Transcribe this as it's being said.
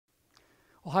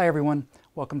Well, hi everyone.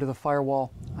 Welcome to the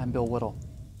Firewall. I'm Bill Whittle.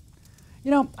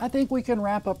 I think we can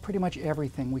wrap up pretty much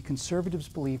everything we conservatives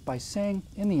believe by saying,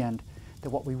 in the end, that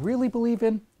what we really believe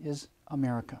in is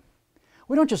America.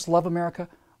 We don't just love America,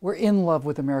 we're in love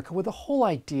with America, with the whole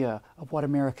idea of what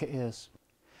America is.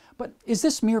 But is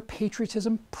this mere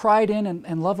patriotism, pride in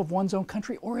and love of one's own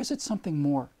country, or is it something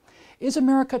more? Is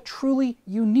America truly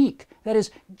unique, that is,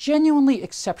 genuinely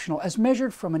exceptional, as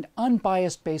measured from an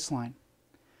unbiased baseline?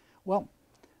 Well,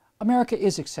 America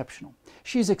is exceptional.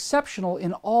 She is exceptional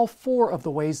in all four of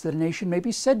the ways that a nation may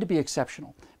be said to be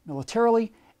exceptional: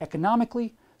 militarily,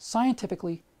 economically,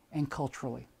 scientifically, and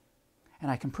culturally. And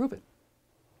I can prove it.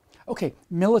 Okay,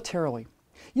 militarily.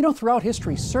 Throughout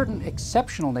history, certain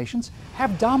exceptional nations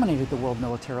have dominated the world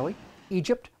militarily.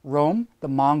 Egypt, Rome, the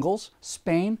Mongols,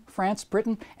 Spain, France,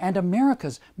 Britain, and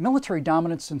America's military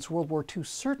dominance since World War II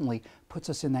certainly puts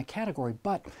us in that category.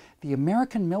 But the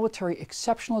American military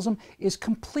exceptionalism is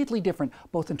completely different,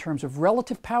 both in terms of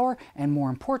relative power and, more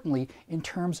importantly, in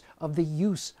terms of the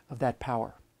use of that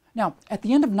power. Now, at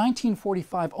the end of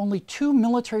 1945, only two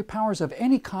military powers of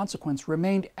any consequence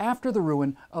remained after the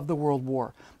ruin of the World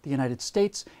War: the United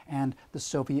States and the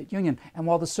Soviet Union. And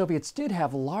while the Soviets did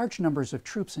have large numbers of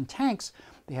troops and tanks,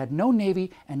 they had no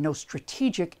navy and no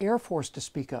strategic air force to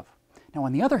speak of. Now,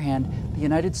 on the other hand, the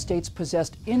United States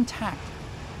possessed intact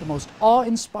the most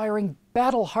awe-inspiring,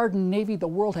 battle-hardened navy the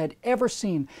world had ever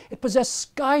seen. It possessed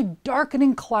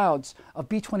sky-darkening clouds of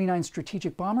B-29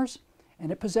 strategic bombers,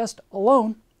 and it possessed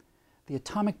alone the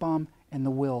atomic bomb and the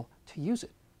will to use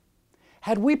it.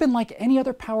 Had we been like any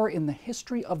other power in the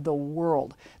history of the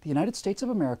world, the United States of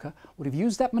America would have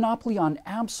used that monopoly on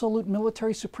absolute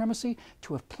military supremacy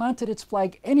to have planted its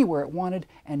flag anywhere it wanted,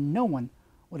 and no one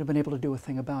would have been able to do a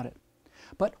thing about it.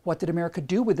 But what did America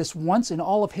do with this once in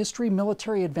all of history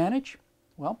military advantage?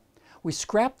 Well, we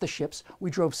scrapped the ships,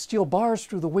 we drove steel bars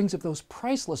through the wings of those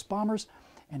priceless bombers,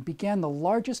 and began the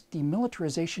largest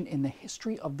demilitarization in the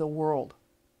history of the world.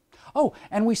 Oh,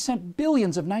 and we sent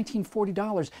billions of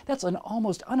 $1940, that's an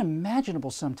almost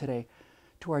unimaginable sum today,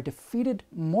 to our defeated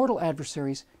mortal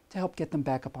adversaries to help get them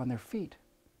back up on their feet.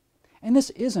 And this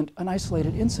isn't an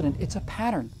isolated incident, it's a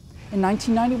pattern. In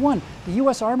 1991, the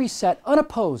U.S. Army sat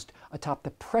unopposed atop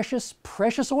the precious,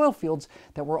 precious oil fields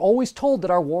that we're always told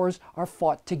that our wars are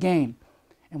fought to gain.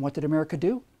 And what did America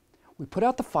do? We put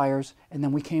out the fires, and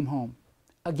then we came home.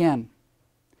 Again.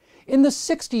 In the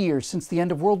 60 years since the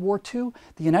end of World War II,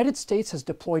 the United States has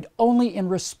deployed only in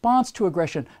response to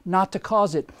aggression, not to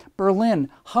cause it. Berlin,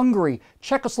 Hungary,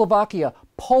 Czechoslovakia,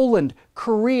 Poland,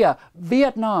 Korea,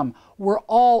 Vietnam were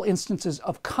all instances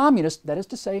of communist, that is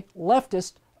to say,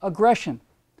 leftist, aggression.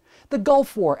 The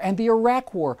Gulf War and the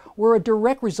Iraq War were a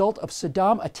direct result of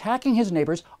Saddam attacking his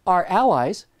neighbors, our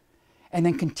allies, and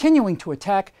then continuing to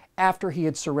attack after he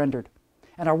had surrendered.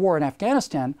 And our war in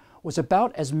Afghanistan was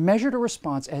about as measured a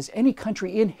response as any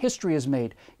country in history has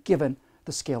made, given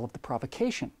the scale of the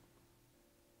provocation.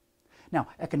 Now,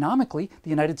 economically, the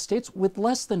United States, with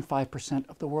less than 5%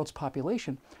 of the world's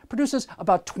population, produces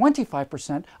about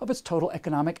 25% of its total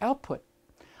economic output.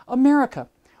 America,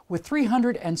 with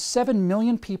 307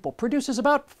 million people, produces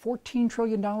about $14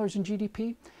 trillion in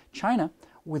GDP. China,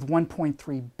 with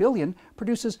 1.3 billion,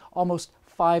 produces almost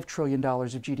 $5 trillion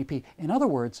of GDP. In other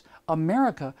words,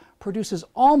 America produces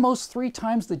almost 3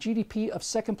 times the GDP of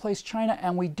second-place China,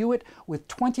 and we do it with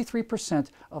 23%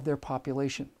 of their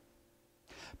population.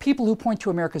 People who point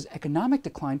to America's economic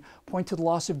decline point to the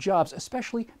loss of jobs,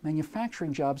 especially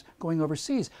manufacturing jobs going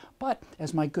overseas. But,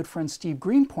 as my good friend Steve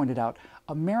Green pointed out,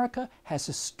 America has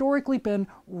historically been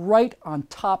right on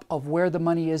top of where the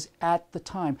money is at the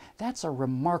time. That's a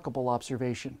remarkable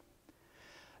observation.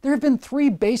 There have been 3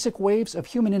 basic waves of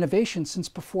human innovation since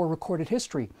before recorded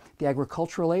history: the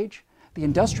agricultural age, the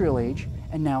industrial age,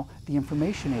 and now the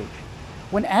information age.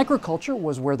 When agriculture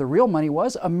was where the real money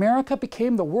was, America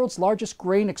became the world's largest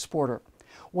grain exporter.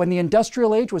 When the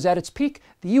industrial age was at its peak,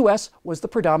 the U.S. was the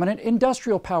predominant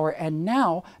industrial power. And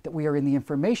now that we are in the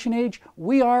information age,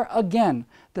 we are again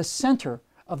the center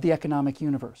of the economic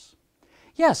universe.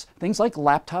 Yes, things like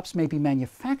laptops may be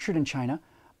manufactured in China,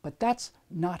 but that's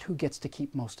not who gets to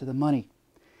keep most of the money.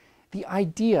 The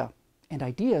idea, and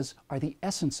ideas are the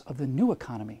essence of the new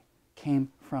economy, came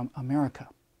from America.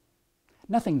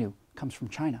 Nothing new comes from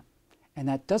China, and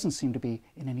that doesn't seem to be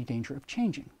in any danger of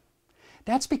changing.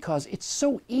 That's because it's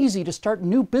so easy to start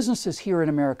new businesses here in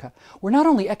America. We're not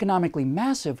only economically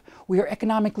massive, we are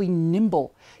economically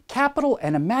nimble. Capital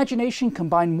and imagination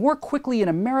combine more quickly in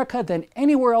America than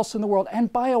anywhere else in the world,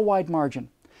 and by a wide margin,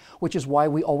 which is why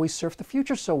we always surf the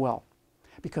future so well,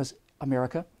 because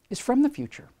America is from the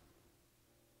future.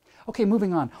 Okay,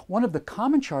 moving on. One of the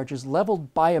common charges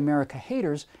leveled by America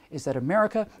haters is that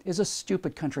America is a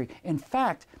stupid country. In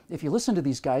fact, if you listen to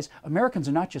these guys, Americans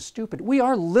are not just stupid. We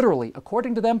are literally,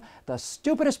 according to them, the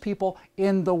stupidest people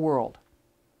in the world.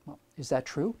 Well, is that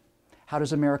true? How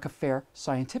does America fare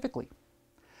scientifically?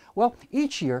 Well,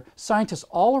 each year, scientists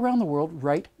all around the world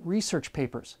write research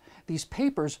papers. These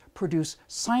papers produce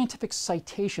scientific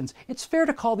citations. It's fair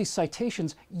to call these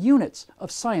citations units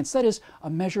of science. That is, a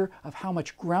measure of how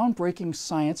much groundbreaking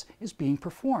science is being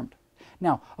performed.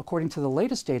 Now, according to the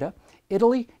latest data,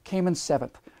 Italy came in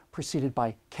 7th, preceded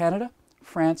by Canada,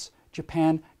 France,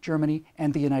 Japan, Germany,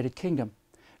 and the United Kingdom.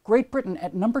 Great Britain,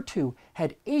 at number 2,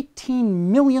 had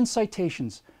 18 million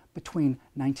citations between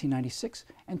 1996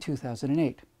 and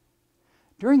 2008.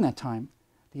 During that time,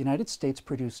 the United States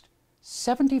produced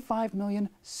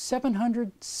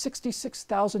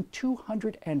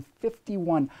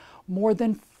 75,766,251, more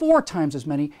than 4 times as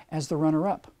many as the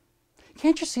runner-up.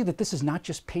 Can't you see that this is not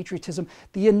just patriotism?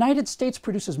 The United States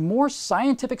produces more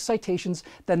scientific citations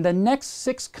than the next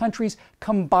 6 countries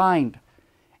combined,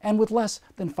 and with less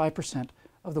than 5%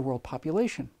 of the world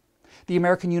population. The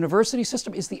American university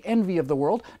system is the envy of the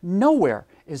world. Nowhere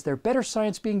is there better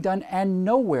science being done, and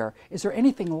nowhere is there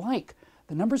anything like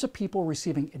the numbers of people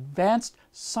receiving advanced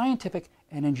scientific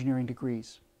and engineering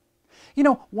degrees. You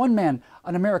know, one man,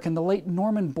 an American, the late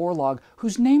Norman Borlaug,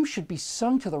 whose name should be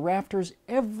sung to the rafters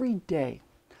every day,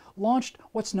 launched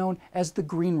what's known as the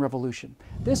Green Revolution.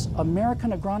 This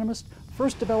American agronomist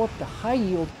first developed the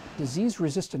high-yield,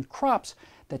 disease-resistant crops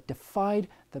that defied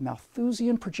the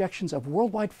Malthusian projections of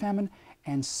worldwide famine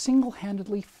and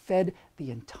single-handedly fed the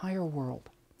entire world.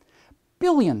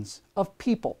 Billions of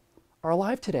people are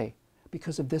alive today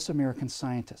because of this American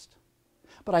scientist.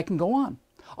 But I can go on.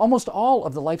 Almost all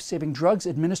of the life-saving drugs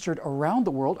administered around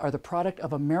the world are the product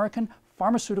of American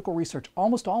pharmaceutical research,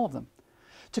 almost all of them.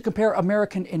 To compare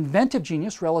American inventive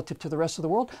genius relative to the rest of the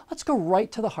world, let's go right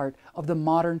to the heart of the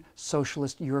modern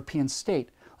socialist European state.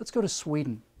 Let's go to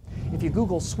Sweden. If you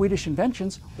Google Swedish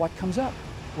inventions, what comes up?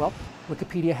 Well,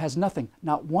 Wikipedia has nothing,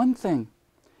 not one thing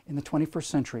in the 21st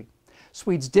century.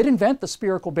 Swedes did invent the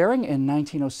spherical bearing in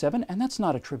 1907, and that's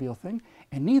not a trivial thing,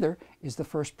 and neither is the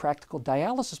first practical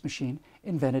dialysis machine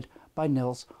invented by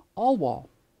Nils Alwall.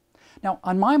 Now,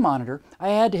 on my monitor, I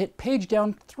had to hit page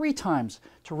down 3 times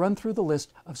to run through the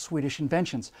list of Swedish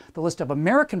inventions. The list of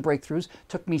American breakthroughs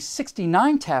took me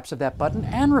 69 taps of that button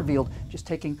and revealed, just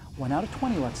taking 1 out of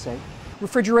 20, let's say,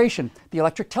 refrigeration, the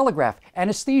electric telegraph,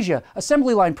 anesthesia,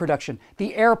 assembly line production,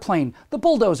 the airplane, the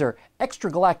bulldozer,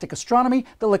 extragalactic astronomy,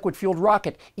 the liquid-fueled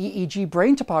rocket, EEG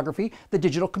brain topography, the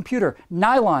digital computer,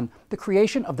 nylon, the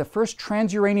creation of the first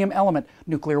transuranium element,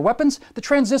 nuclear weapons, the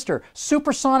transistor,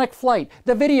 supersonic flight,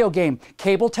 the video game,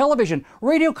 cable television,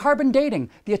 radiocarbon dating,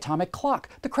 the atomic clock,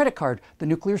 the credit card, the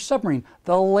nuclear submarine,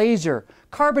 the laser,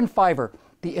 carbon fiber,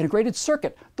 the integrated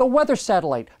circuit, the weather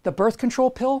satellite, the birth control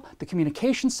pill, the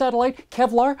communication satellite,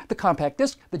 Kevlar, the compact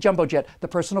disc, the jumbo jet, the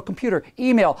personal computer,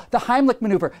 email, the Heimlich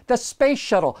maneuver, the space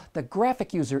shuttle, the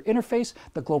graphic user interface,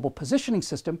 the global positioning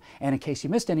system, and in case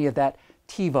you missed any of that,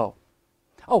 TiVo.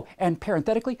 Oh, and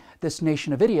parenthetically, this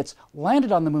nation of idiots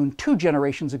landed on the moon 2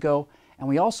 generations ago, and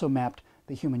we also mapped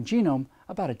the human genome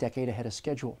about a decade ahead of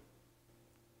schedule.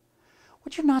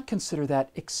 Would you not consider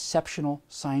that exceptional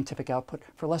scientific output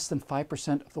for less than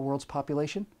 5% of the world's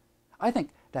population? I think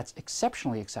that's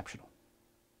exceptionally exceptional.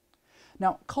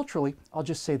 Now, culturally, I'll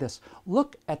just say this.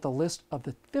 Look at the list of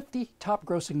the 50 top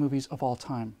grossing movies of all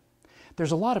time.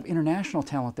 There's a lot of international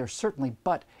talent there, certainly,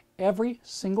 but every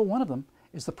single one of them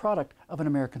is the product of an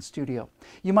American studio.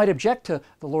 You might object to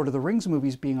the Lord of the Rings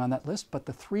movies being on that list, but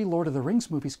the 3 Lord of the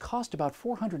Rings movies cost about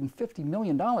 $450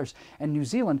 million, and New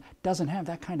Zealand doesn't have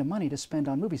that kind of money to spend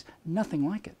on movies. Nothing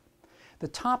like it. The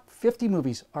top 50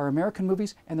 movies are American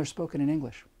movies, and they're spoken in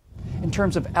English. In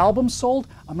terms of albums sold,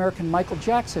 American Michael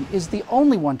Jackson is the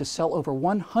only one to sell over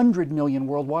 100 million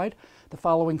worldwide. The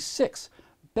following 6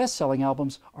 best-selling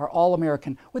albums are all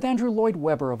American, with Andrew Lloyd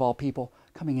Webber, of all people,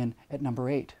 coming in at number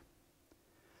 8.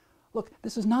 Look,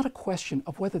 this is not a question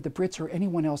of whether the Brits or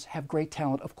anyone else have great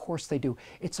talent. Of course they do.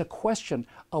 It's a question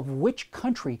of which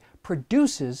country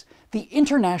produces the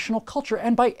international culture,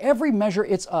 and by every measure,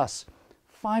 it's us.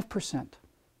 5%.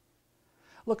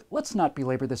 Look, let's not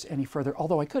belabor this any further,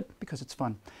 although I could, because it's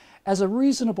fun. As a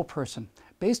reasonable person,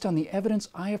 based on the evidence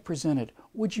I have presented,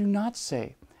 would you not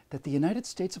say that the United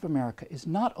States of America is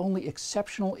not only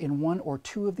exceptional in 1 or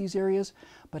 2 of these areas,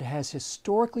 but has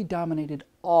historically dominated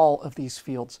all of these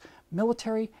fields: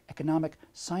 military, economic,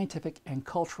 scientific, and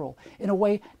cultural, in a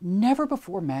way never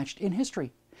before matched in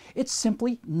history. It's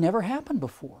simply never happened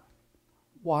before.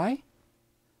 Why?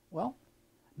 Well,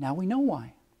 now we know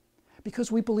why.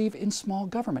 because we believe in small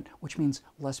government, which means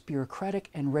less bureaucratic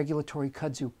and regulatory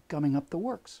kudzu gumming up the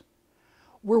works.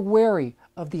 We're wary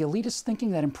of the elitist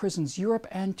thinking that imprisons Europe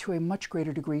and, to a much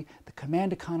greater degree, the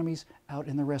command economies out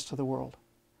in the rest of the world.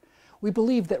 We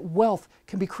believe that wealth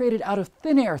can be created out of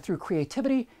thin air through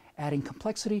creativity, adding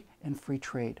complexity, and free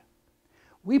trade.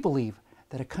 We believe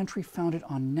that a country founded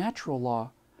on natural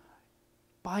law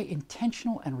by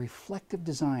intentional and reflective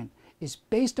design is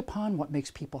based upon what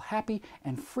makes people happy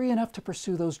and free enough to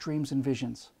pursue those dreams and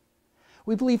visions.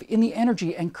 We believe in the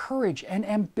energy and courage and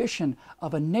ambition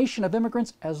of a nation of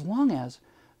immigrants as long as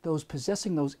those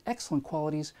possessing those excellent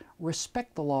qualities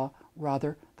respect the law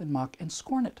rather than mock and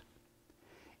scorn it.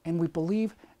 And we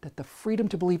believe that the freedom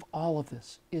to believe all of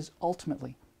this is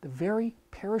ultimately the very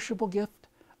perishable gift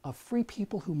of free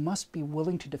people who must be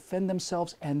willing to defend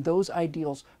themselves and those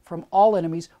ideals from all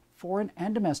enemies, foreign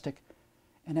and domestic,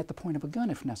 and at the point of a gun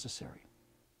if necessary.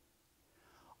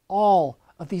 All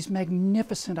of these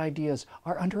magnificent ideas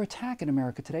are under attack in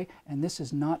America today, and this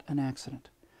is not an accident.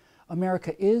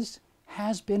 America is,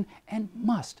 has been, and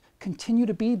must continue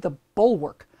to be the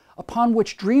bulwark upon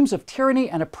which dreams of tyranny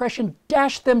and oppression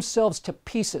dash themselves to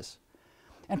pieces.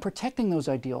 And protecting those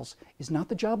ideals is not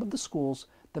the job of the schools,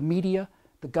 the media,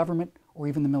 the government, or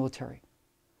even the military.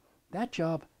 That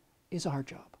job is our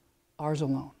job, ours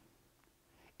alone.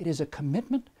 It is a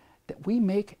commitment that we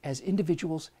make as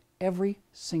individuals every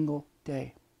single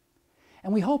day.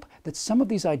 And we hope that some of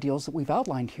these ideals that we've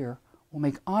outlined here will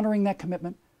make honoring that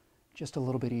commitment just a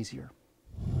little bit easier.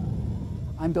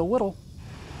 I'm Bill Whittle.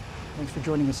 Thanks for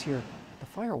joining us here at the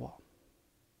Firewall.